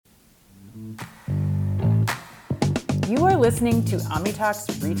You are listening to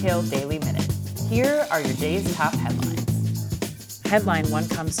OmniTalk's Retail Daily Minute. Here are your day's top headlines. Headline 1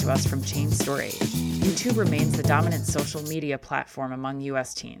 comes to us from Chain Store Age. YouTube remains the dominant social media platform among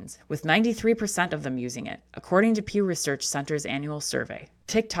U.S. teens, with 93% of them using it, according to Pew Research Center's annual survey.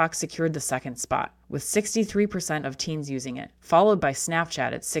 TikTok secured the second spot, with 63% of teens using it, followed by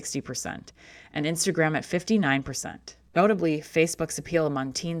Snapchat at 60% and Instagram at 59%. Notably, Facebook's appeal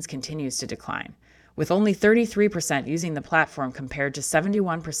among teens continues to decline, with only 33% using the platform compared to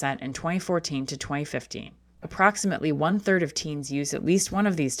 71% in 2014 to 2015. Approximately one-third of teens use at least one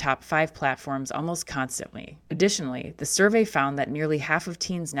of these top 5 platforms almost constantly. Additionally, the survey found that nearly half of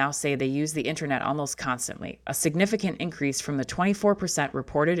teens now say they use the internet almost constantly, a significant increase from the 24%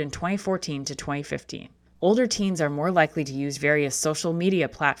 reported in 2014 to 2015. Older teens are more likely to use various social media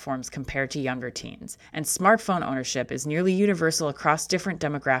platforms compared to younger teens, and smartphone ownership is nearly universal across different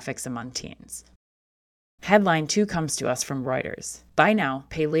demographics among teens. Headline 2 comes to us from Reuters. Buy now,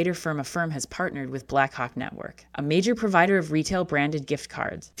 pay later firm Affirm has partnered with Blackhawk Network, a major provider of retail branded gift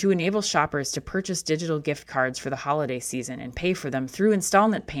cards, to enable shoppers to purchase digital gift cards for the holiday season and pay for them through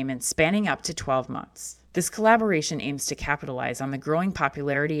installment payments spanning up to 12 months. This collaboration aims to capitalize on the growing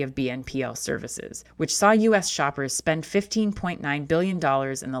popularity of BNPL services, which saw U.S. shoppers spend $15.9 billion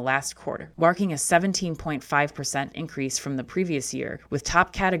in the last quarter, marking a 17.5% increase from the previous year, with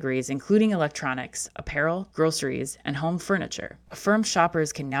top categories including electronics, apparel, groceries, and home furniture. Affirm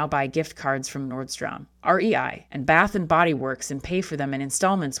shoppers can now buy gift cards from Nordstrom, REI, and Bath & Body Works and pay for them in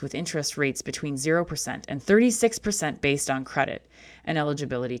installments with interest rates between 0% and 36% based on credit and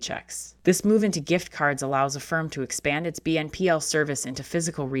eligibility checks. This move into gift cards allows Affirm to expand its BNPL service into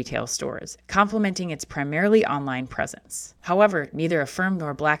physical retail stores, complementing its primarily online presence. However, neither Affirm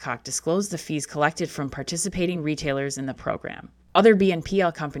nor Blackhawk disclosed the fees collected from participating retailers in the program. Other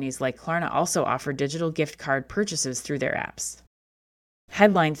BNPL companies like Klarna also offer digital gift card purchases through their apps.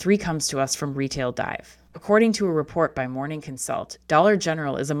 Headline 3 comes to us from Retail Dive. According to a report by Morning Consult, Dollar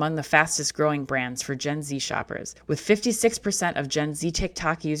General is among the fastest growing brands for Gen Z shoppers, with 56% of Gen Z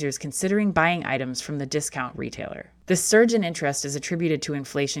TikTok users considering buying items from the discount retailer. This surge in interest is attributed to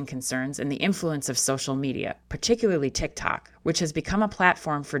inflation concerns and the influence of social media, particularly TikTok, which has become a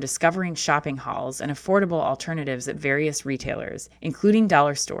platform for discovering shopping hauls and affordable alternatives at various retailers, including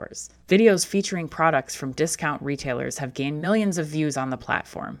dollar stores. Videos featuring products from discount retailers have gained millions of views on the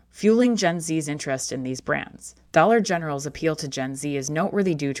platform, fueling Gen Z's interest in these brands. Dollar General's appeal to Gen Z is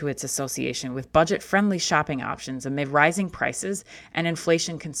noteworthy due to its association with budget-friendly shopping options amid rising prices and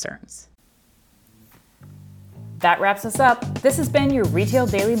inflation concerns. That wraps us up. This has been your Retail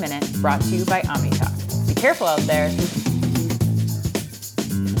Daily Minute, brought to you by OmniTalk. Be careful out there.